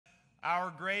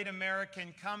Our great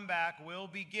American comeback will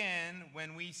begin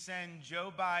when we send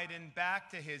Joe Biden back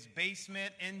to his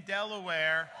basement in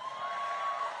Delaware.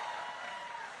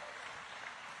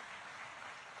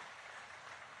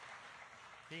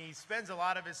 He spends a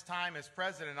lot of his time as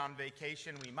president on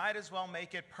vacation. We might as well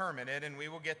make it permanent, and we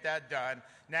will get that done.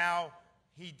 Now,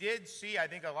 he did see, I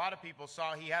think a lot of people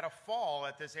saw, he had a fall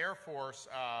at this Air Force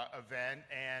event,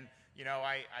 and you know,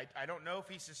 I don't know if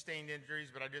he sustained injuries,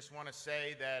 but I just want to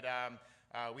say that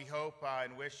we hope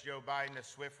and wish Joe Biden a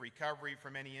swift recovery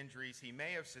from any injuries he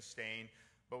may have sustained,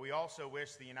 but we also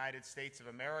wish the United States of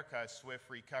America a swift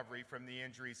recovery from the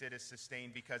injuries it has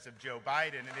sustained because of Joe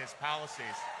Biden and his policies.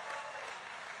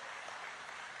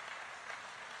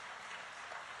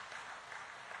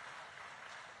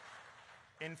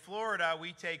 In Florida,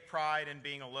 we take pride in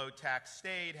being a low-tax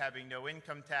state, having no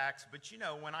income tax, but you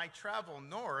know, when I travel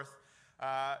north,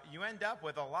 you end up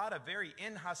with a lot of very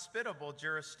inhospitable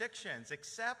jurisdictions,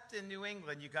 except in New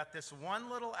England. You got this one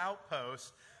little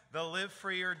outpost, the live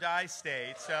free or die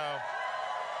state, so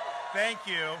thank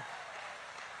you.